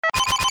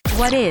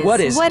What is? What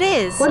is? What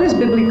is? What is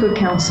biblical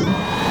counseling?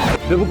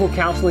 Biblical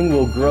counseling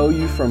will grow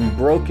you from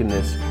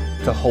brokenness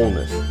to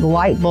wholeness. The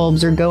light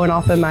bulbs are going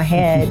off in my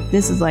head.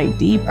 This is like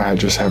deep. I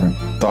just haven't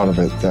thought of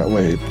it that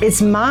way.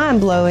 It's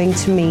mind-blowing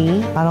to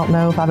me. I don't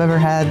know if I've ever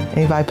had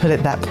anybody put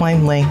it that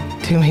plainly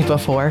to me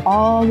before.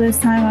 All this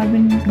time I've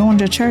been going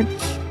to church,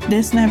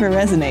 this never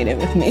resonated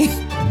with me.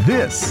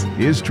 This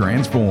is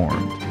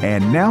Transformed.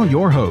 And now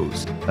your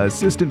host,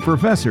 Assistant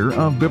Professor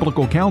of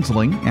Biblical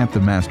Counseling at the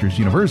Masters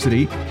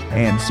University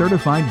and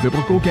Certified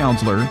Biblical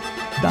Counselor,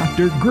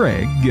 Dr.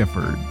 Greg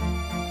Gifford.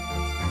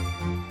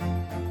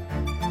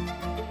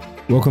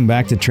 Welcome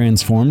back to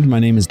Transformed. My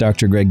name is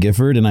Dr. Greg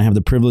Gifford, and I have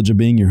the privilege of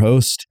being your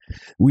host.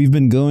 We've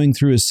been going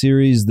through a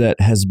series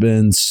that has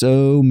been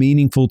so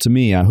meaningful to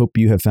me. I hope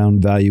you have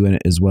found value in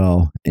it as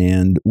well.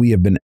 And we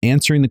have been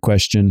answering the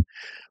question,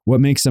 what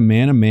makes a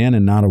man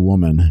and not a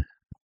woman?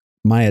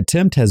 My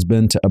attempt has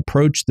been to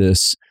approach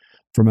this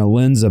from a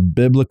lens of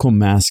biblical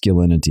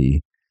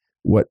masculinity.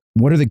 What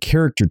are the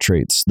character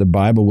traits the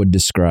Bible would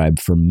describe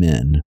for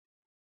men?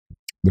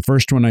 The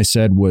first one I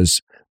said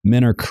was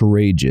men are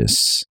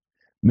courageous.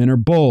 Men are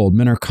bold,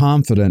 men are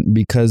confident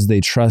because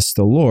they trust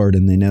the Lord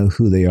and they know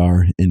who they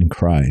are in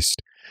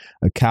Christ.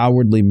 A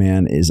cowardly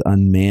man is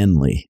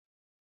unmanly.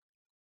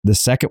 The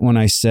second one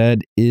I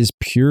said is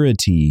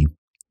purity.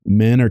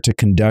 Men are to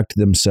conduct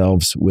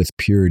themselves with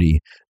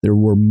purity. There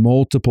were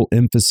multiple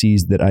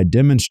emphases that I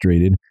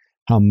demonstrated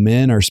how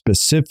men are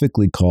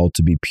specifically called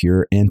to be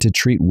pure and to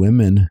treat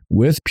women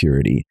with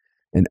purity.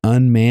 An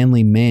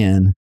unmanly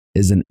man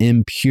is an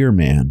impure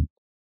man.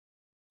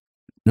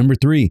 Number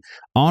 3,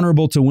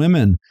 honorable to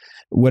women,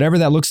 whatever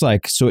that looks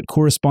like. So it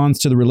corresponds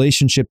to the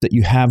relationship that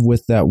you have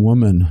with that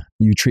woman.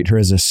 You treat her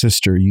as a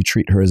sister, you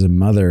treat her as a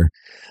mother,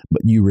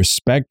 but you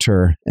respect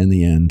her in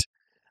the end.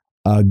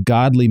 A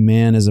godly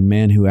man is a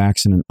man who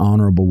acts in an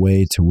honorable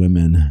way to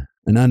women.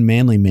 An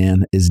unmanly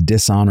man is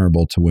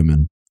dishonorable to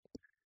women.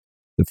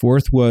 The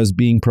fourth was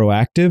being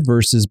proactive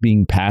versus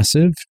being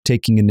passive,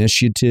 taking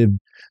initiative,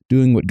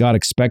 doing what God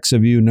expects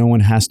of you. No one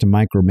has to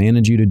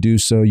micromanage you to do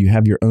so. You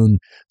have your own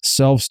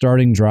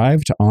self-starting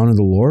drive to honor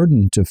the Lord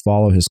and to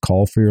follow His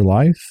call for your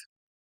life.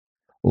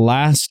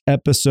 Last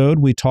episode,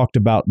 we talked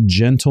about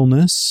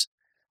gentleness.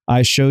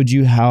 I showed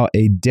you how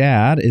a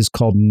dad is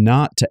called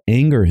not to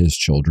anger his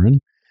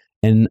children,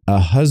 and a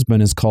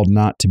husband is called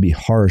not to be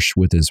harsh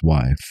with his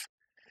wife.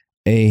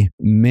 A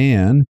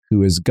man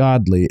who is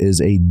godly is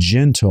a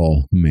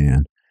gentle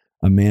man,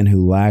 a man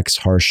who lacks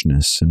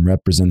harshness and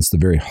represents the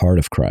very heart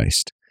of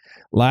Christ.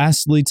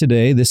 Lastly,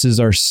 today, this is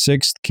our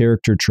sixth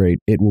character trait.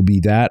 It will be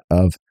that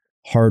of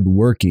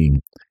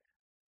hardworking.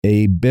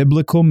 A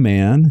biblical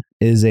man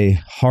is a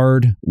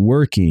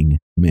hardworking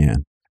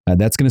man.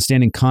 That's going to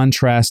stand in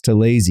contrast to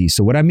lazy.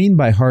 So what I mean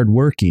by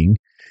hardworking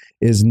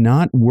is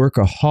not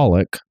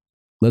workaholic.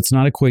 Let's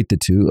not equate the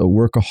two. A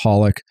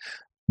workaholic,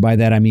 by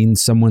that I mean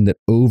someone that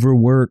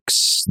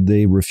overworks,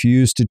 they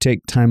refuse to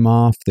take time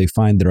off, they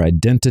find their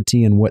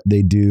identity in what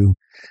they do.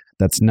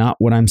 That's not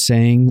what I'm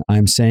saying.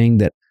 I'm saying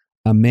that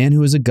a man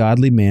who is a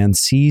godly man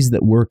sees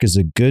that work is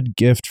a good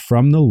gift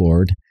from the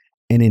Lord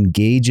and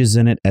engages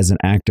in it as an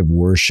act of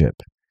worship.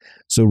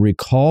 So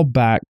recall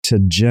back to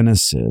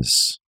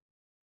Genesis.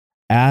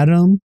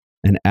 Adam,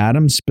 and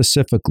Adam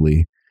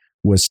specifically,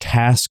 was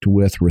tasked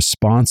with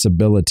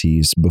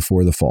responsibilities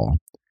before the fall.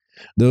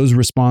 Those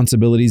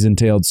responsibilities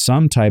entailed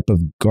some type of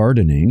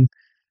gardening,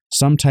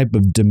 some type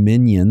of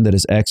dominion that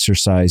is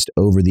exercised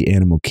over the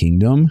animal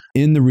kingdom.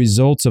 In the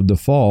results of the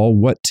fall,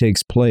 what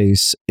takes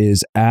place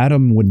is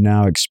Adam would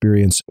now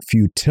experience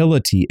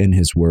futility in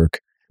his work,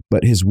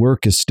 but his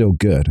work is still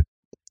good.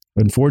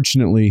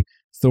 Unfortunately,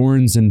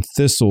 thorns and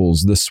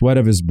thistles, the sweat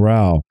of his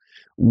brow,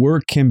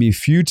 work can be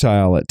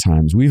futile at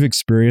times. We've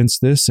experienced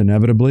this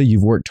inevitably.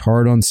 You've worked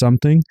hard on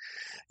something.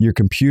 Your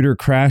computer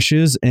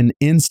crashes and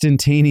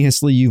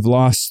instantaneously you've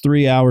lost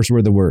 3 hours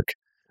worth of work.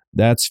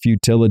 That's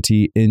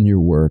futility in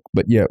your work.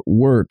 But yet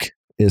work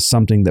is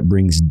something that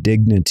brings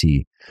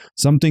dignity,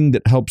 something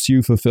that helps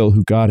you fulfill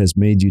who God has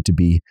made you to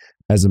be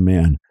as a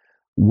man.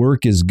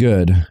 Work is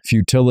good.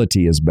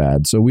 Futility is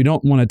bad. So we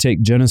don't want to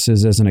take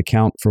Genesis as an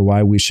account for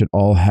why we should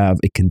all have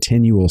a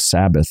continual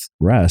Sabbath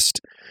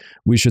rest.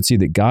 We should see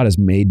that God has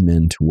made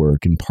men to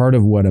work. And part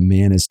of what a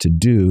man is to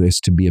do is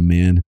to be a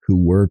man who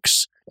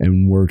works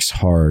and works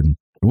hard.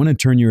 I want to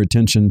turn your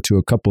attention to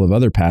a couple of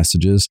other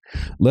passages.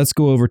 Let's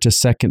go over to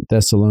 2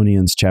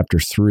 Thessalonians chapter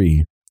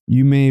 3.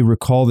 You may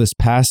recall this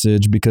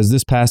passage because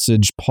this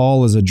passage,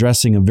 Paul is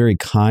addressing a very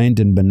kind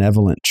and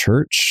benevolent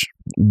church.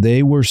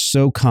 They were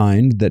so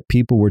kind that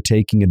people were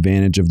taking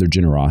advantage of their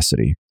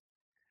generosity.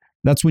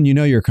 That's when you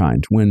know you're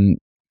kind, when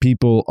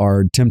people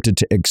are tempted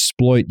to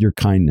exploit your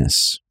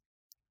kindness.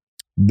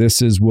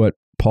 This is what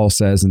Paul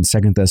says in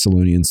 2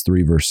 Thessalonians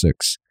 3, verse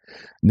 6.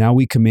 Now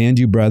we command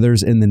you,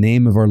 brothers, in the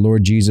name of our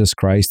Lord Jesus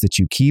Christ, that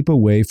you keep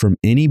away from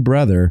any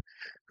brother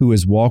who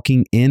is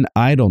walking in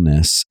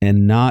idleness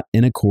and not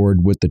in accord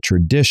with the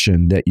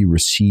tradition that you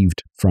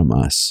received from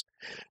us.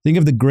 Think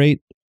of the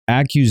great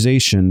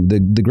accusation,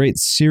 the great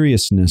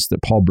seriousness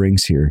that Paul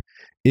brings here.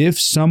 if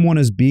someone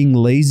is being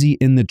lazy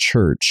in the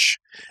church,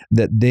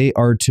 that they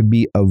are to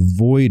be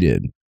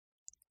avoided.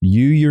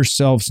 You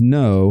yourselves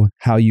know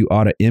how you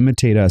ought to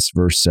imitate us,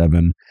 verse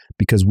 7,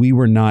 because we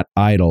were not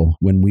idle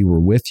when we were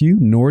with you,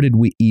 nor did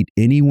we eat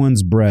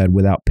anyone's bread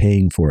without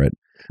paying for it.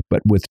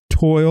 But with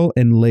toil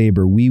and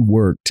labor we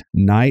worked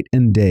night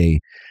and day,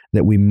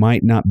 that we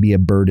might not be a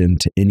burden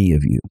to any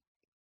of you.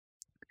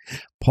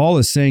 Paul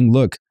is saying,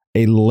 look,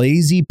 a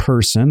lazy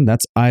person,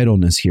 that's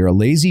idleness here. A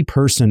lazy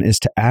person is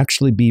to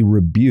actually be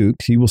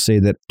rebuked. He will say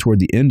that toward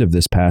the end of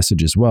this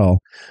passage as well.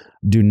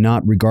 Do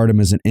not regard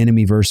him as an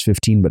enemy, verse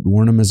 15, but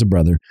warn him as a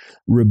brother.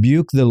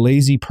 Rebuke the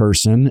lazy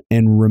person,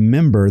 and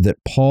remember that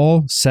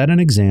Paul set an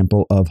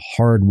example of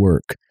hard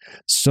work,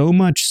 so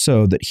much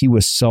so that he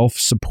was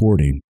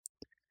self-supporting.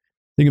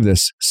 Think of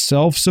this,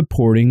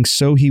 self-supporting,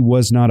 so he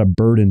was not a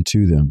burden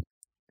to them.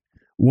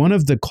 One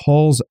of the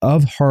calls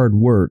of hard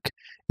work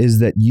is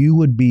that you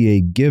would be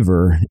a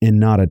giver and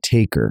not a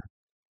taker.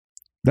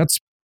 That's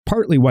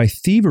partly why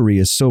thievery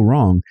is so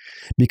wrong,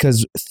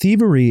 because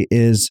thievery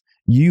is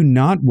you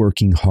not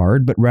working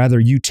hard, but rather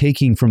you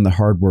taking from the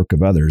hard work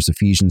of others,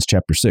 Ephesians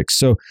chapter 6.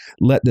 So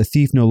let the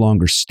thief no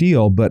longer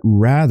steal, but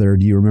rather,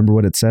 do you remember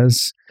what it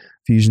says?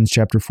 Ephesians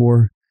chapter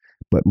 4,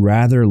 but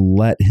rather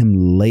let him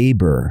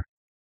labor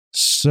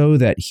so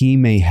that he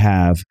may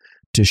have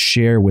to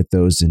share with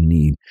those in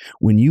need.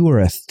 When you are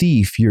a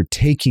thief, you're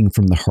taking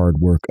from the hard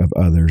work of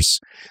others.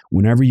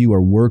 Whenever you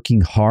are working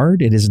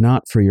hard, it is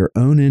not for your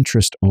own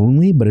interest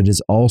only, but it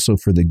is also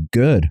for the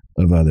good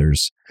of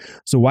others.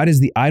 So why does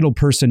the idle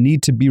person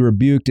need to be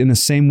rebuked? In the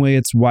same way,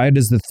 it's why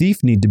does the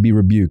thief need to be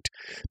rebuked?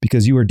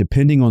 Because you are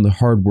depending on the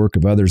hard work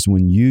of others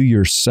when you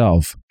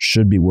yourself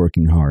should be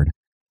working hard.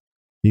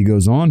 He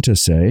goes on to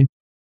say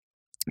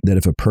that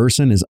if a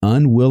person is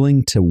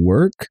unwilling to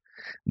work,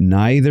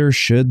 neither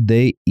should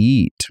they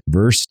eat.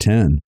 Verse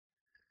 10.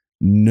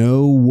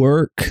 No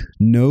work,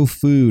 no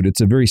food. It's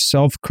a very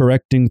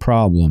self-correcting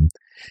problem.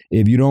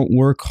 If you don't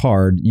work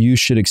hard, you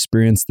should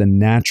experience the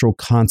natural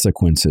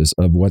consequences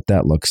of what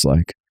that looks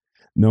like.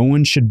 No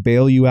one should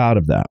bail you out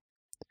of that.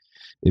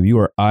 If you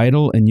are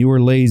idle and you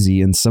are lazy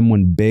and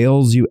someone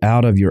bails you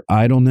out of your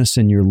idleness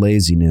and your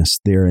laziness,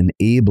 they're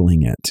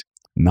enabling it,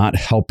 not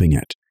helping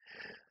it.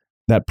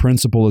 That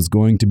principle is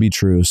going to be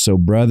true. So,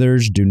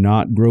 brothers, do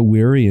not grow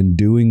weary in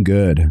doing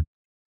good.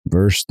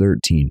 Verse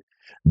 13.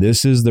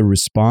 This is the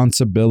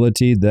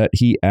responsibility that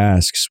he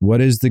asks.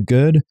 What is the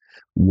good?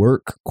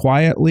 Work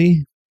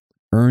quietly,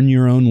 earn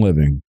your own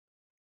living.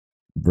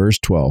 Verse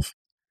 12.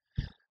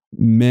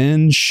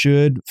 Men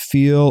should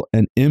feel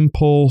an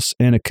impulse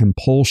and a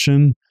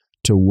compulsion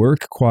to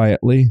work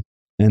quietly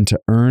and to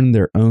earn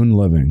their own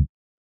living.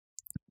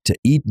 To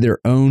eat their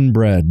own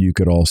bread, you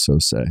could also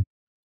say.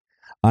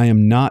 I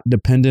am not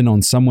dependent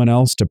on someone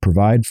else to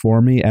provide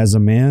for me as a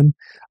man.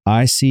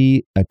 I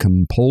see a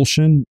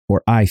compulsion,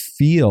 or I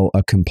feel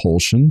a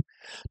compulsion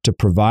to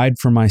provide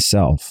for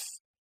myself.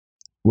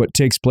 What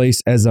takes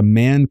place as a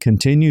man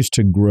continues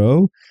to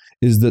grow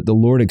is that the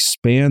Lord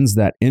expands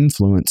that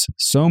influence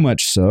so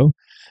much so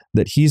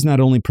that he's not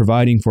only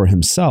providing for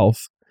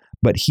himself,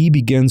 but he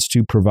begins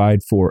to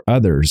provide for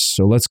others.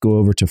 So let's go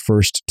over to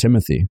 1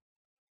 Timothy.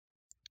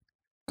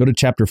 Go to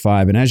chapter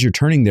 5. And as you're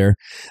turning there,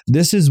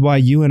 this is why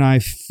you and I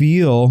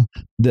feel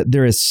that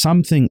there is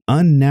something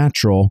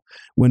unnatural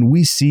when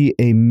we see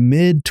a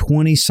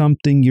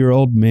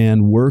mid-20-something-year-old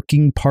man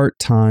working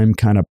part-time,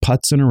 kind of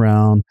putzing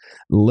around,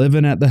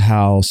 living at the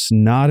house,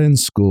 not in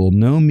school,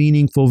 no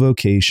meaningful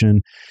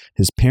vocation.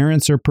 His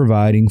parents are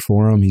providing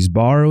for him. He's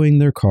borrowing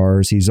their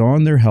cars. He's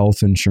on their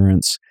health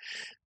insurance.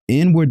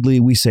 Inwardly,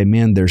 we say,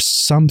 man, there's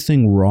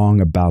something wrong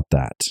about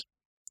that.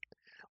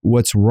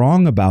 What's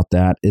wrong about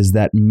that is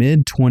that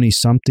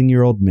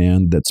mid-20-something-year-old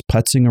man that's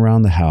putzing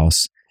around the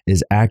house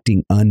is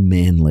acting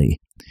unmanly.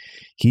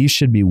 He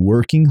should be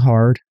working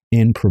hard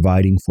and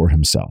providing for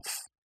himself.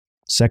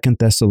 2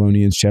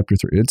 Thessalonians chapter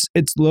 3.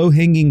 It's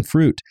low-hanging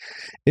fruit.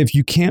 If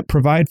you can't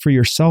provide for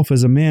yourself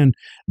as a man,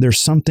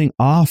 there's something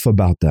off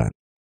about that.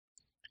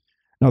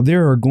 Now,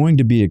 there are going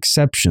to be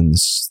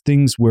exceptions,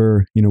 things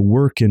where,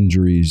 work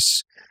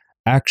injuries,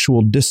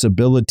 actual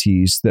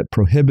disabilities that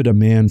prohibit a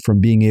man from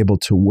being able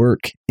to work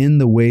in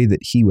the way that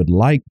he would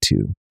like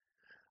to.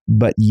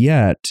 But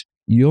yet,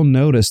 you'll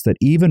notice that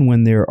even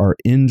when there are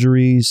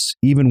injuries,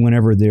 even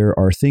whenever there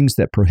are things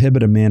that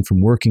prohibit a man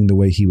from working the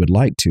way he would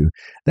like to,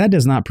 that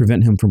does not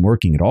prevent him from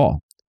working at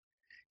all.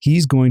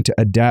 He's going to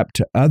adapt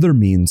to other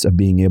means of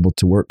being able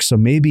to work. So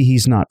maybe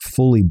he's not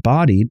fully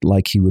bodied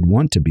like he would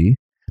want to be.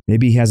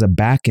 Maybe he has a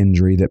back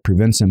injury that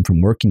prevents him from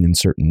working in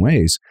certain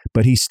ways,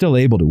 but he's still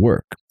able to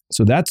work.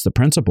 So that's the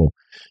principle.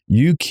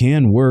 You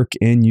can work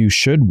and you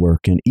should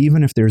work. And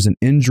even if there's an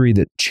injury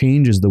that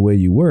changes the way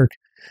you work,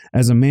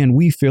 as a man,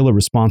 we feel a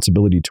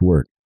responsibility to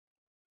work.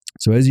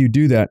 So as you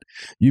do that,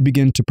 you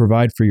begin to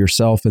provide for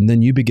yourself, and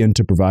then you begin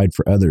to provide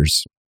for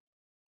others.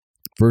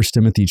 1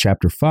 Timothy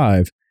chapter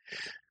 5,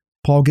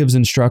 Paul gives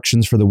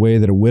instructions for the way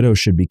that a widow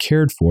should be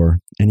cared for.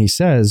 And he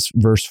says,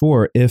 verse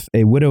 4, if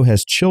a widow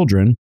has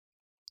children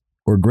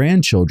or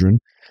grandchildren,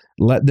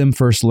 Let them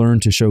first learn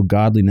to show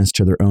godliness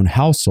to their own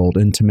household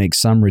and to make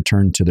some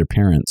return to their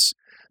parents,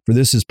 for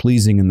this is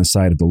pleasing in the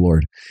sight of the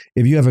Lord.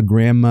 If you have a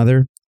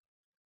grandmother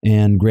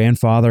and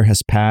grandfather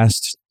has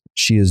passed,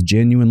 she is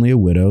genuinely a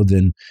widow,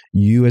 then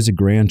you as a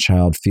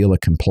grandchild feel a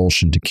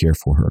compulsion to care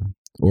for her.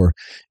 Or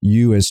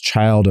you as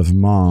child of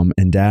mom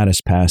and dad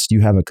has passed,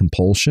 you have a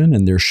compulsion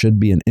and there should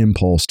be an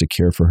impulse to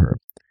care for her.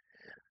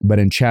 But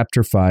in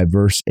chapter 5,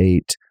 verse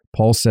 8,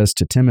 Paul says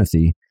to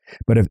Timothy,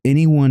 "But if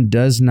anyone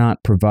does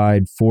not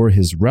provide for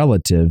his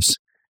relatives,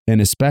 and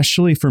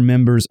especially for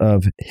members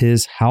of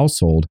his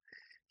household,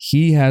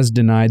 he has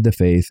denied the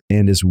faith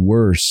and is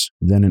worse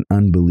than an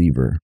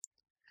unbeliever."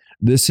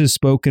 This is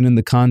spoken in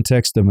the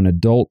context of an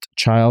adult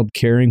child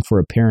caring for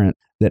a parent,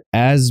 that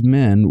as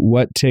men,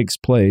 what takes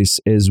place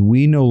is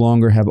we no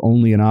longer have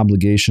only an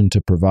obligation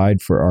to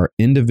provide for our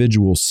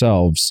individual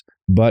selves,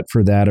 but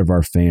for that of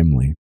our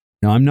family.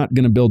 Now, I'm not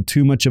going to build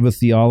too much of a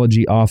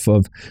theology off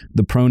of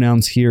the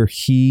pronouns here,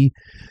 he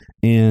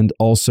and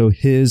also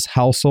his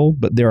household,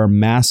 but there are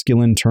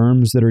masculine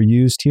terms that are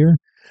used here.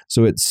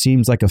 So it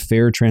seems like a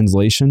fair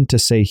translation to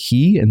say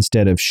he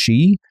instead of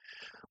she,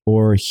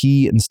 or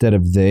he instead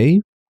of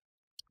they.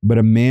 But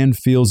a man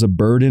feels a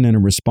burden and a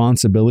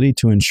responsibility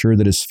to ensure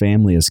that his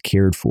family is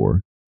cared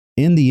for.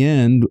 In the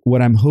end,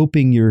 what I'm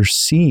hoping you're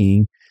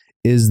seeing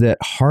is that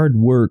hard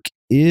work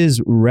is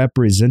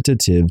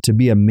representative. To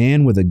be a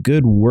man with a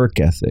good work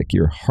ethic,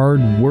 you're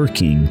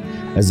hardworking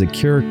as a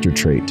character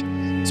trait.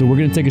 So we're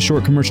going to take a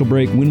short commercial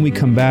break. When we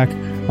come back,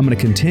 I'm going to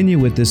continue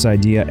with this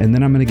idea, and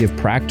then I'm going to give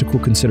practical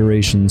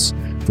considerations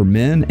for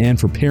men and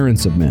for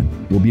parents of men.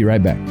 We'll be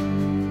right back.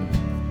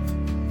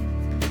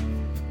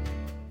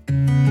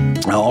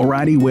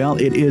 Alrighty, well,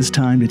 it is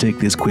time to take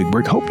this quick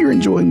break. Hope you're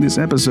enjoying this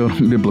episode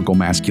on biblical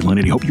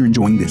masculinity. Hope you're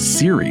enjoying this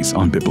series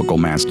on biblical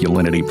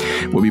masculinity.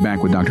 We'll be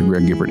back with Dr.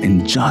 Greg Gifford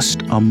in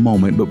just a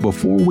moment. But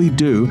before we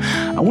do,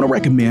 I want to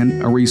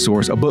recommend a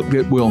resource, a book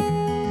that will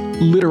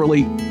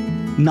literally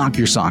knock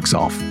your socks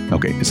off.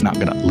 Okay, it's not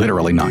going to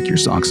literally knock your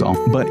socks off,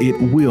 but it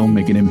will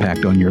make an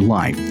impact on your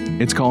life.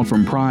 It's called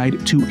From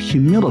Pride to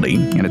Humility,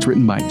 and it's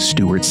written by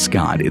Stuart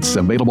Scott. It's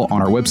available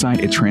on our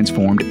website at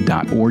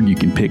transformed.org. You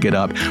can pick it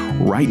up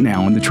right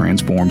now in the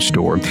Transformed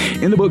store.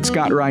 In the book,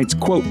 Scott writes,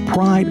 quote,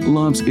 "Pride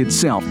loves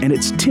itself, and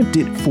it's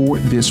tempted for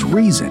this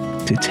reason,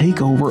 to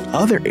take over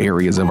other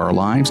areas of our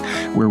lives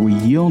where we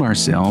yield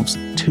ourselves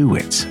to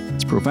it."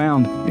 It's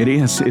profound. It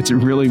is. It's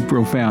really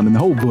profound. And the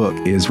whole book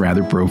is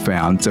rather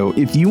profound. So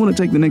if you want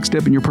to take the next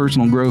step in your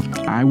personal growth,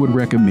 I would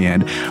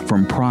recommend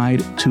From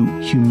Pride to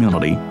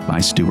Humility by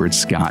Stuart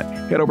Scott.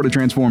 Head over to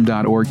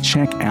transform.org,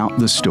 check out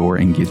the store,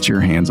 and get your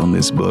hands on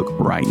this book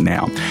right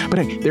now. But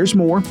hey, there's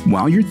more.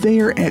 While you're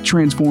there at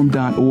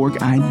transform.org,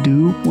 I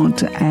do want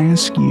to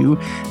ask you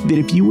that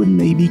if you would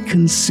maybe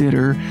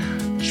consider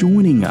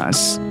joining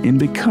us in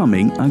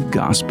becoming a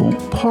gospel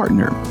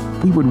partner.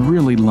 We would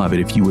really love it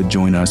if you would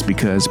join us,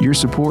 because your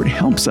support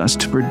helps us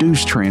to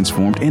produce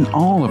Transformed and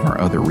all of our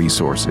other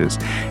resources.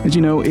 As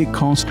you know, it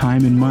costs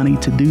time and money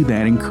to do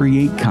that and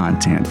create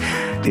content.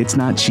 It's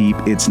not cheap,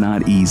 it's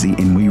not easy,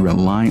 and we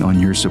rely on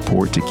your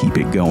support to keep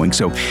it going.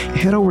 So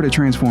head over to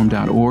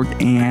transform.org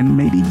and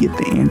maybe get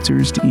the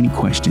answers to any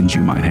questions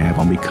you might have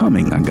on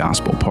becoming a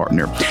gospel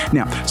partner.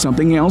 Now,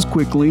 something else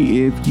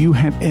quickly, if you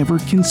have ever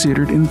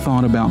considered and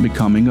thought about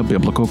becoming a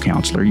biblical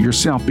counselor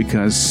yourself,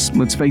 because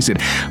let's face it,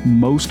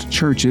 most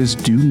churches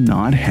do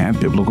not have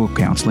biblical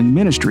counseling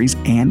ministries,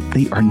 and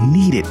they are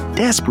needed,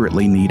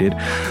 desperately needed,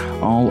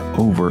 all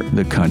over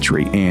the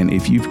country. And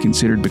if you've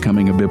considered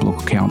becoming a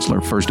biblical counselor,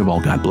 first of all,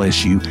 God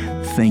bless you.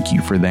 Thank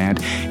you for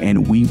that.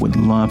 And we would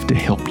love to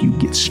help you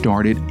get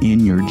started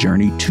in your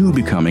journey to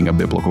becoming a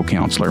biblical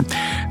counselor,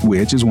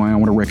 which is why I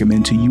want to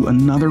recommend to you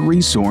another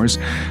resource.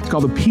 It's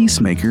called The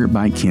Peacemaker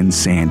by Ken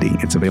Sandy.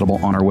 It's available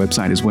on our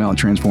website as well at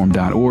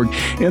transform.org.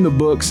 In the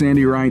book,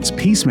 Sandy writes,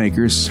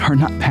 peacemakers are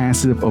not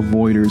passive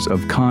avoiders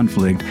of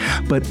conflict,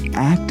 but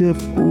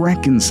active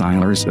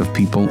reconcilers of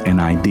people and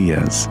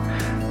ideas.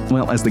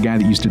 Well, as the guy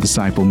that used to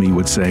disciple me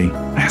would say,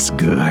 that's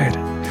good.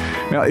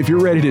 Now, if you're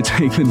ready to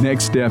take the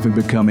next step in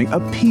becoming a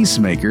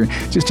peacemaker,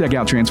 just check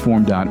out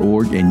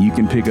transform.org and you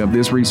can pick up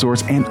this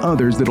resource and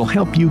others that'll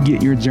help you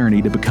get your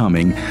journey to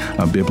becoming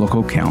a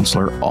biblical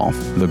counselor off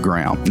the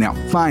ground. Now,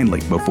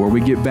 finally, before we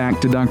get back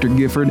to Dr.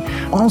 Gifford,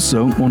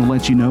 also want to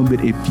let you know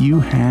that if you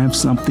have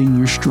something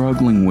you're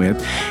struggling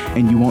with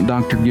and you want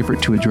Dr.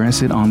 Gifford to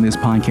address it on this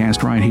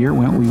podcast right here,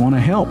 well, we want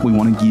to help. We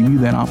want to give you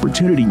that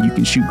opportunity. You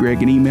can shoot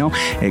Greg an email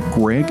at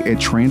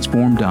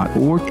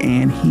greg@transform.org,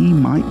 and he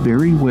might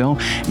very well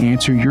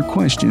answer your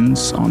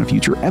questions on a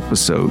future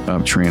episode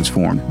of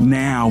Transformed.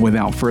 Now,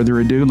 without further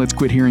ado, let's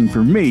quit hearing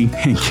from me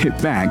and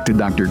get back to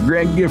Dr.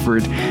 Greg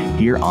Gifford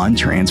here on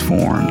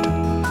Transformed.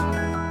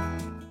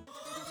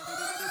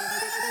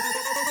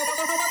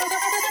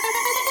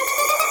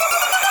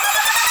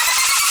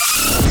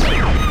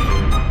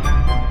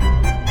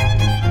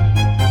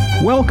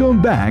 Welcome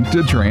back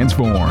to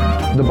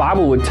Transformed. The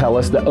Bible would tell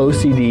us that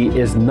OCD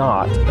is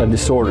not a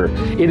disorder.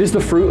 It is the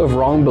fruit of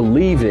wrong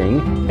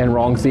believing and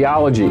wrong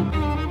theology.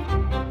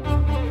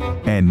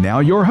 And now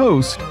your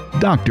host,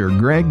 Dr.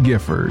 Greg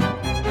Gifford.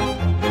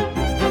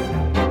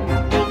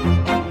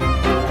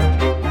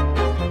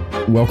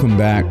 Welcome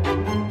back.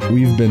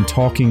 We've been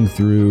talking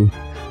through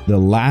the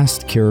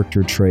last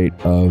character trait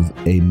of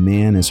a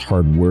man is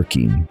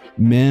hardworking.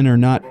 Men are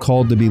not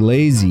called to be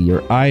lazy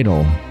or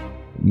idle.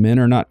 Men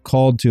are not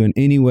called to in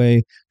any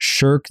way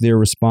shirk their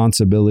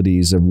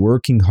responsibilities of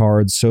working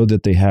hard so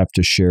that they have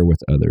to share with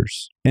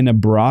others. And a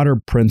broader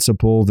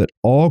principle that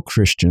all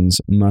Christians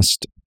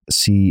must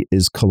see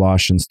is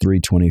Colossians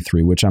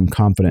 3:23, which I'm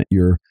confident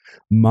you're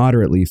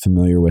moderately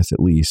familiar with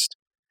at least,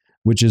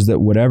 which is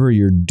that whatever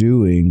you're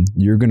doing,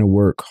 you're going to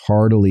work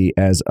heartily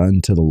as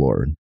unto the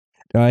Lord.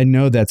 I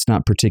know that's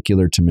not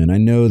particular to men. I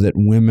know that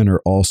women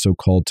are also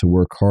called to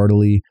work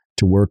heartily,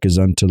 to work as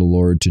unto the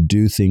Lord, to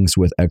do things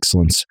with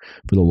excellence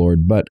for the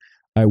Lord. But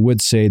I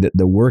would say that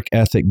the work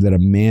ethic that a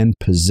man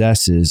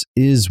possesses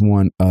is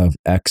one of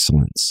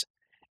excellence.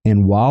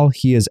 And while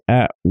he is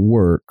at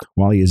work,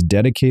 while he is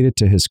dedicated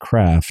to his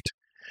craft,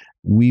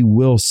 we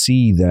will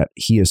see that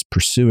he is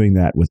pursuing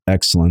that with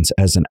excellence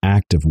as an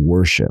act of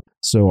worship.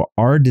 So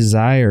our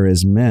desire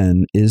as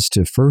men is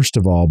to, first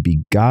of all, be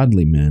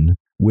godly men,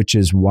 which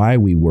is why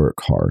we work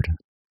hard.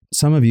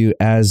 Some of you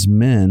as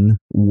men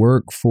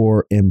work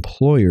for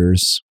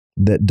employers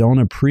that don't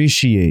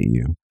appreciate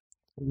you.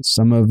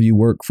 Some of you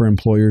work for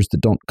employers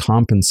that don't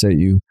compensate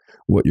you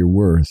what you're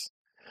worth.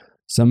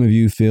 Some of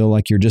you feel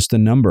like you're just a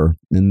number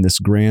in this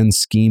grand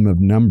scheme of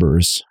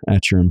numbers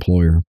at your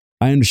employer.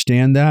 I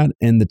understand that,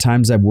 and the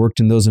times I've worked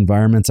in those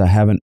environments, I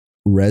haven't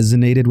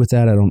resonated with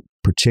that. I don't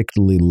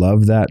particularly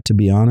love that, to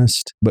be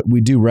honest. But we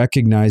do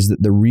recognize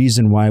that the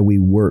reason why we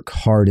work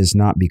hard is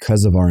not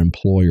because of our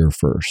employer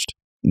first.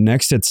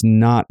 Next, it's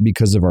not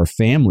because of our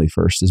family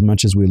first, as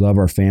much as we love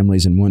our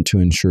families and want to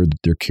ensure that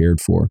they're cared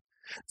for.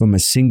 If I'm a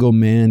single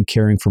man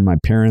caring for my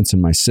parents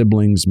and my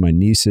siblings, my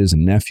nieces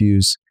and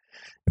nephews,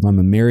 if I'm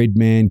a married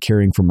man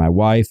caring for my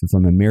wife, if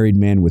I'm a married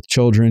man with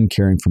children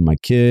caring for my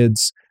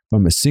kids, if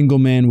I'm a single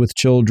man with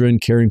children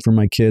caring for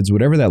my kids,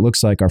 whatever that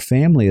looks like, our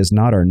family is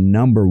not our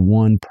number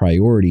one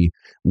priority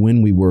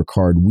when we work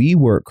hard. We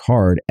work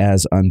hard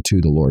as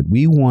unto the Lord.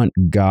 We want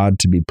God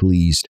to be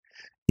pleased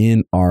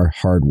in our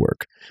hard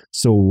work.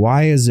 So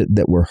why is it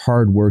that we're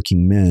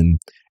hardworking men?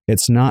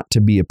 It's not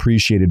to be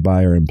appreciated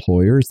by our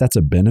employers. That's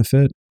a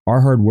benefit. Our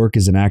hard work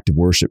is an act of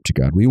worship to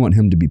God. We want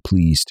Him to be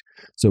pleased.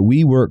 So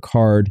we work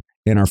hard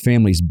and our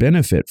families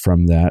benefit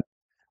from that.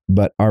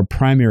 But our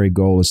primary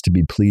goal is to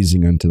be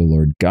pleasing unto the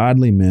Lord.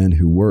 Godly men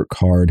who work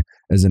hard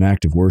as an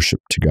act of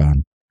worship to God.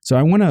 So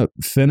I want to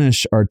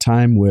finish our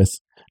time with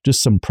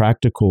just some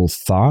practical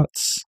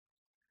thoughts.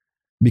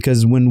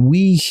 Because when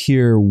we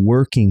hear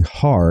working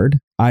hard,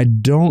 I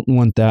don't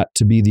want that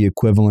to be the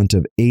equivalent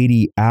of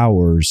 80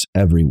 hours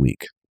every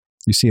week.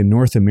 You see, in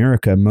North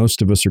America,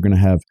 most of us are going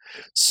to have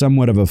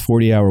somewhat of a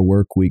 40-hour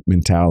work week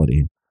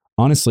mentality.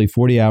 Honestly,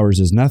 40 hours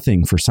is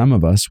nothing for some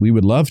of us. We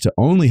would love to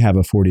only have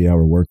a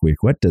 40-hour work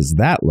week. What does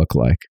that look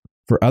like?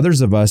 For others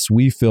of us,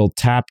 we feel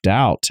tapped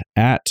out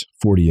at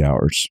 40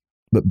 hours.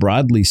 But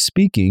broadly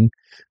speaking,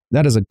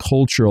 that is a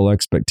cultural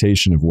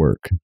expectation of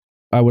work.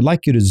 I would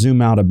like you to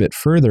zoom out a bit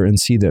further and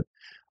see that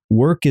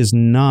work is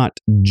not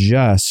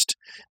just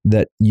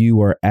that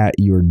you are at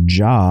your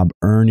job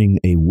earning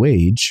a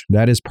wage.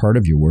 That is part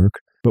of your work.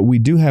 But we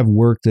do have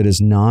work that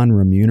is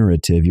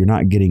non-remunerative. You're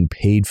not getting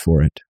paid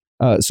for it.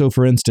 So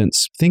for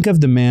instance, think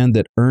of the man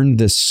that earned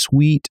this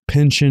sweet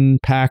pension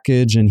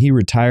package and he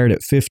retired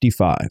at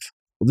 55.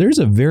 Well, there's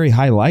a very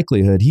high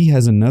likelihood he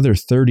has another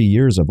 30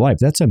 years of life.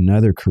 That's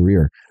another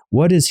career.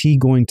 What is he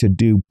going to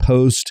do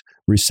post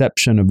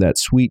reception of that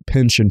sweet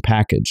pension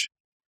package?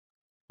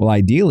 Well,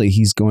 ideally,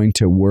 he's going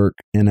to work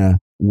in a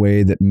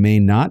way that may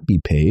not be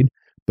paid,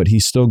 but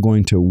he's still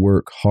going to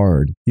work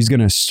hard. He's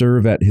going to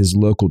serve at his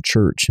local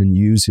church and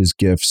use his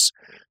gifts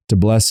to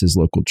bless his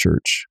local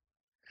church.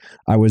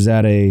 I was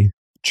at a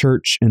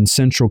church in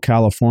Central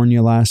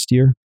California last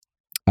year.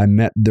 I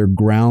met their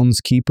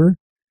groundskeeper,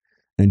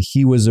 and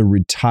he was a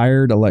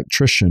retired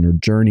electrician or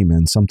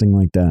journeyman, something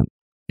like that.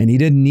 And he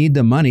didn't need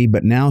the money,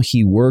 but now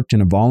he worked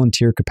in a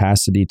volunteer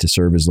capacity to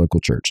serve his local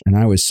church. And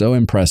I was so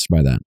impressed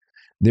by that.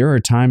 There are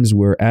times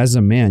where, as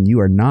a man, you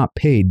are not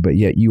paid, but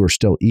yet you are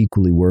still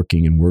equally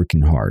working and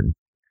working hard.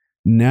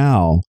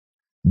 Now,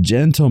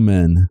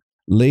 gentlemen,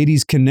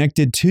 ladies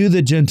connected to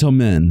the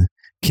gentlemen,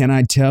 can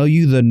I tell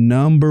you the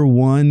number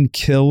one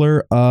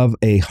killer of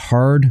a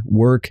hard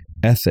work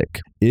ethic?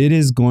 It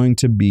is going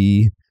to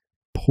be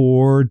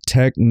poor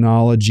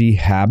technology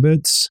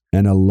habits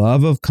and a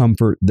love of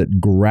comfort that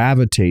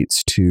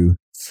gravitates to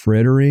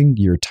frittering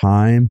your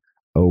time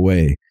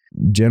away.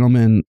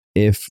 Gentlemen,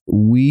 if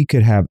we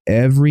could have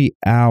every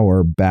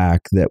hour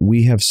back that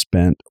we have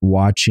spent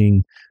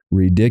watching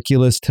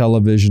ridiculous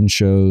television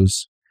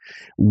shows,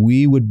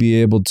 we would be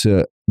able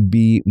to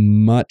be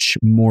much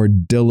more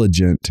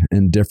diligent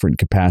in different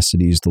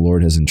capacities the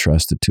Lord has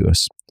entrusted to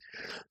us.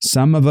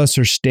 Some of us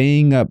are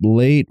staying up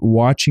late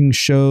watching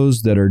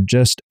shows that are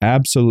just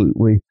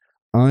absolutely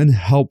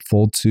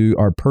unhelpful to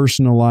our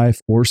personal life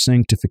or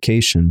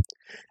sanctification,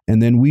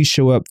 and then we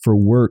show up for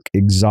work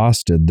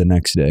exhausted the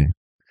next day.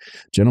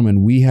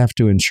 Gentlemen, we have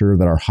to ensure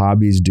that our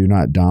hobbies do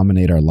not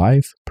dominate our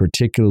life,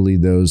 particularly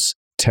those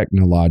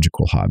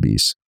technological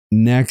hobbies.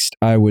 Next,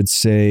 I would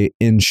say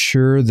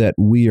ensure that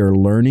we are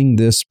learning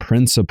this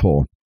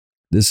principle.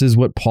 This is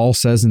what Paul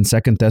says in 2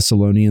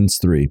 Thessalonians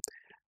 3.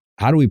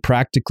 How do we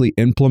practically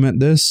implement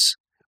this?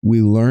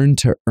 We learn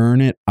to earn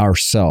it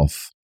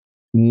ourselves.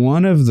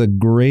 One of the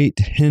great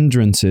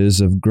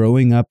hindrances of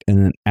growing up in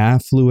an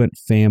affluent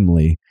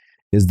family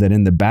is that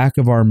in the back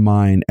of our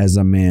mind as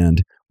a man,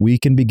 we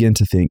can begin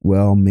to think,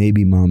 well,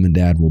 maybe mom and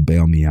dad will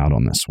bail me out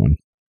on this one.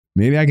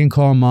 Maybe I can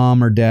call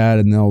mom or dad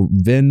and they'll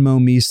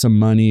Venmo me some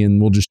money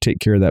and we'll just take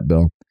care of that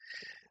bill.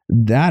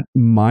 That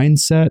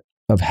mindset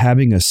of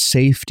having a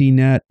safety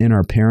net in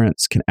our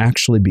parents can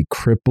actually be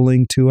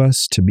crippling to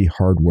us to be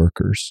hard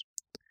workers.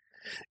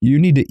 You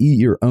need to eat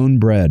your own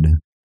bread.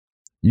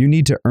 You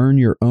need to earn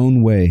your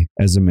own way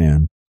as a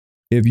man.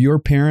 If your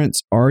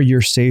parents are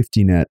your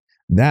safety net,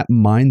 that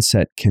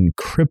mindset can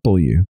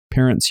cripple you.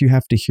 Parents, you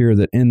have to hear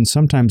that, and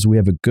sometimes we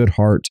have a good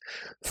heart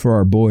for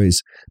our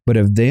boys, but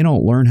if they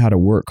don't learn how to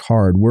work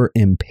hard, we're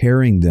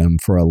impairing them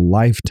for a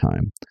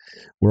lifetime.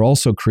 We're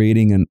also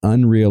creating an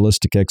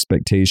unrealistic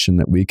expectation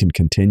that we can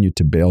continue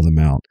to bail them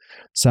out.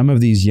 Some of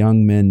these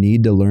young men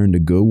need to learn to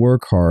go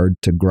work hard,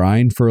 to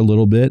grind for a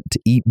little bit, to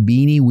eat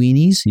beanie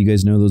weenies. You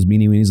guys know those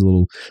beanie weenies,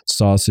 little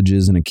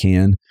sausages in a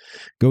can.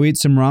 Go eat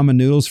some ramen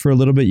noodles for a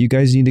little bit. You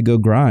guys need to go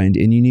grind,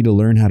 and you need to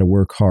learn how to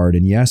work hard.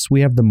 And yes, we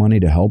have the money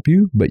to help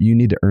you, but you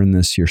need to earn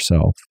this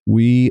yourself.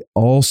 We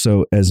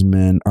also, as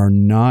men, are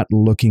not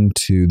looking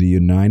to the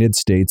United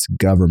States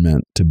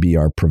government to be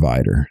our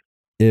provider.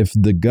 If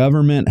the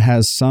government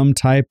has some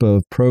type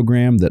of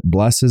program that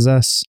blesses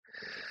us,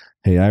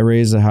 hey, I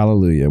raise a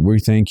hallelujah. We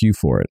thank you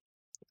for it.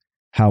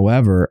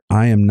 However,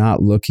 I am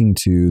not looking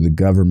to the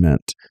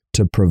government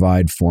to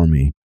provide for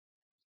me.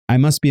 I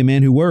must be a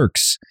man who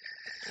works.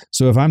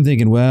 So if I'm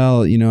thinking,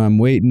 well, I'm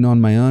waiting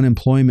on my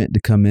unemployment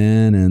to come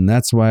in, and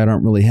that's why I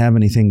don't really have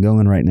anything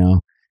going right now.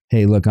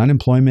 Hey, look,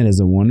 unemployment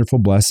is a wonderful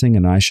blessing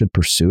and I should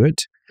pursue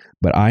it,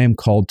 but I am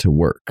called to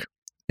work.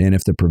 And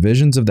if the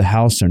provisions of the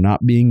house are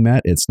not being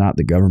met, it's not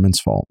the government's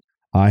fault.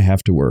 I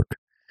have to work.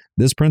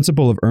 This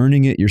principle of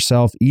earning it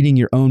yourself, eating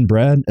your own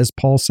bread, as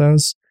Paul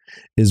says,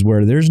 is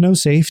where there's no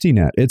safety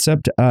net. It's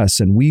up to us,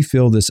 and we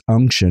feel this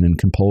unction and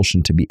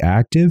compulsion to be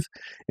active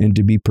and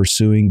to be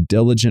pursuing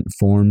diligent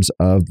forms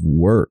of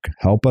work.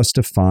 Help us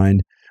to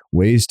find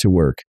ways to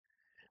work.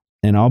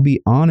 And I'll be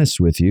honest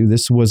with you,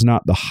 this was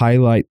not the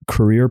highlight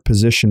career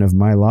position of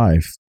my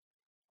life.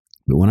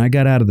 But when I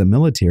got out of the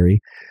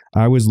military,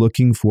 I was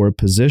looking for a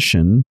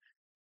position,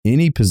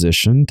 any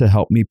position, to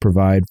help me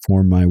provide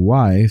for my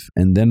wife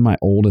and then my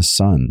oldest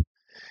son.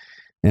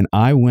 And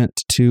I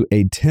went to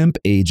a temp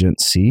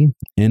agency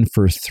and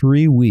for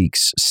 3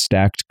 weeks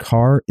stacked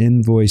car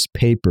invoice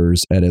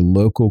papers at a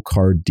local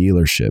car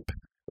dealership.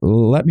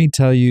 Let me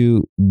tell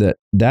you that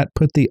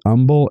put the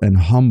humble and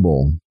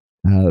humble.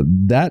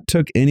 That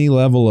took any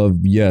level of,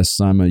 yes,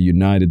 I'm a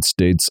United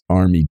States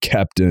Army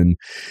captain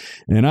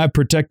and I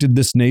protected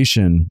this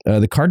nation.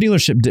 The car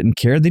dealership didn't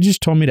care. They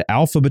just told me to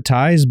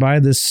alphabetize by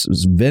this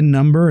VIN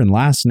number and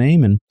last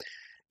name.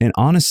 And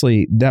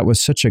honestly, that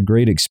was such a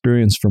great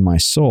experience for my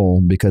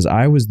soul because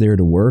I was there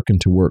to work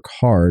and to work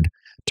hard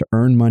to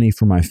earn money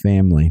for my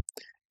family.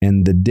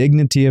 And the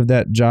dignity of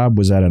that job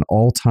was at an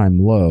all-time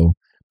low,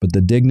 but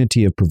the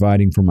dignity of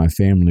providing for my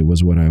family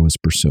was what I was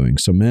pursuing.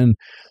 So men,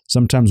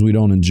 sometimes we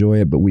don't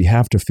enjoy it, but we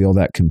have to feel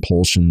that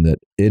compulsion that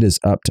it is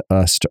up to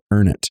us to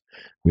earn it.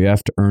 We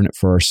have to earn it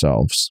for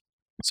ourselves.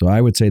 So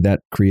I would say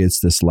that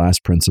creates this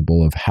last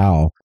principle of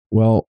how,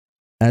 well,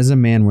 as a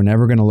man, we're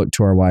never going to look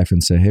to our wife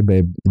and say, hey,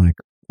 babe, like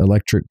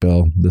electric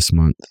bill this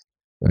month.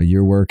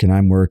 You're working,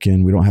 I'm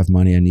working. We don't have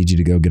money. I need you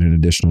to go get an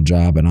additional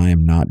job, and I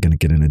am not going to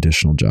get an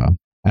additional job.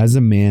 As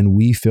a man,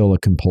 we feel a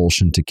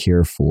compulsion to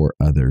care for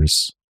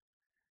others,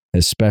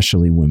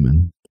 especially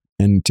women,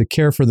 and to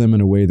care for them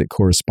in a way that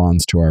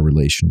corresponds to our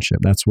relationship.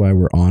 That's why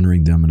we're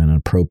honoring them in an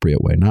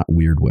appropriate way, not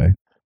weird way.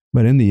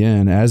 But in the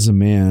end, as a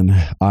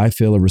man, I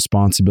feel a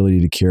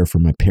responsibility to care for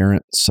my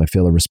parents. I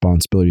feel a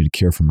responsibility to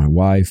care for my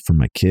wife, for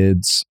my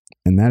kids,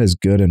 and that is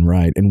good and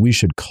right. And we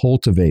should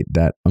cultivate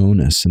that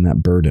onus and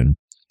that burden.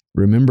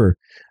 Remember,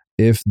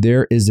 if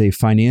there is a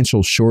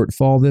financial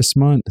shortfall this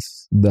month,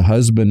 the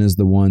husband is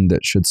the one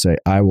that should say,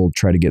 I will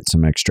try to get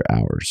some extra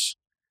hours.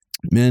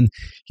 Men,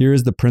 here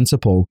is the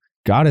principle.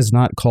 God has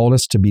not called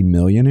us to be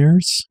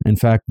millionaires. In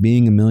fact,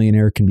 being a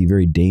millionaire can be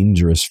very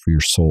dangerous for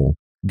your soul.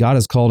 God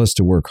has called us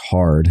to work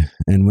hard.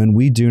 And when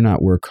we do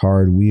not work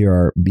hard, we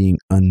are being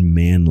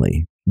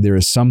unmanly. There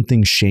is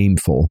something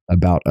shameful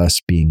about us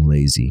being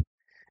lazy.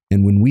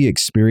 And when we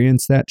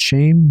experience that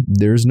shame,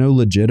 there's no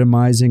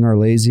legitimizing our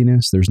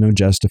laziness. There's no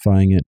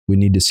justifying it. We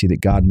need to see that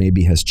God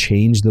maybe has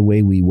changed the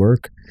way we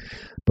work,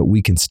 but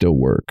we can still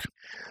work.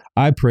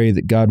 I pray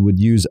that God would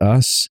use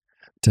us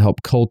to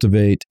help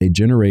cultivate a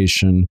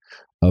generation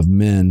of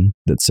men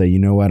that say, you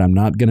know what, I'm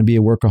not going to be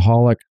a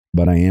workaholic,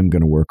 but I am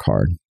going to work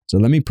hard. So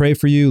let me pray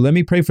for you. Let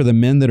me pray for the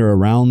men that are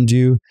around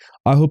you.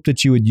 I hope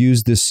that you would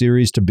use this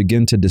series to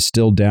begin to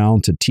distill down,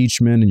 to teach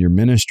men in your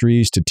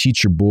ministries, to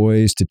teach your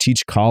boys, to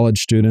teach college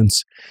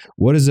students.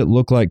 What does it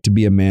look like to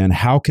be a man?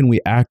 How can we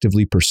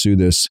actively pursue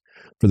this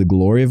for the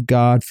glory of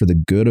God, for the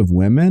good of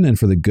women, and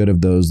for the good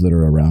of those that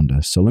are around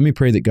us? So let me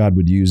pray that God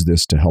would use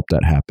this to help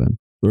that happen.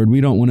 Lord,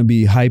 we don't want to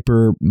be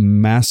hyper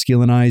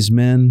masculinized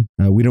men.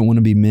 We don't want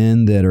to be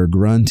men that are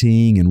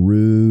grunting and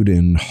rude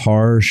and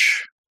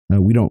harsh.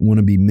 We don't want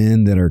to be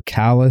men that are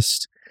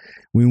calloused.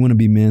 We want to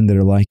be men that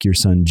are like your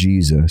son,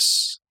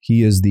 Jesus.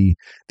 He is the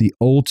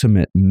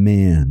ultimate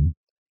man.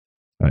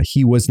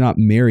 He was not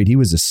married. He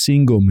was a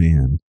single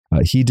man.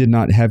 He did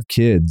not have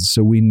kids,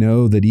 so we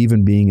know that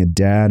even being a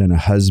dad and a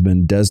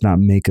husband does not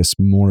make us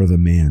more of a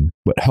man,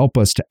 but help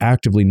us to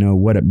actively know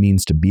what it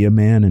means to be a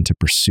man and to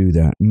pursue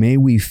that. May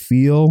we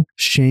feel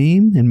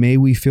shame and may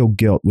we feel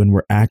guilt when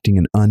we're acting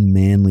in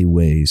unmanly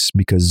ways,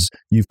 because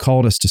you've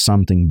called us to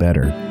something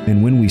better.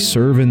 And when we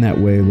serve in that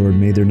way, Lord,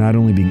 may there not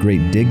only be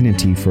great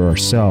dignity for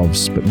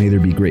ourselves, but may there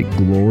be great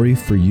glory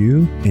for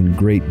you and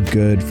great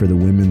good for the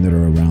women that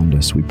are around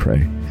us, we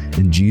pray.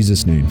 In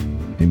Jesus' name,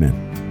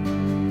 amen.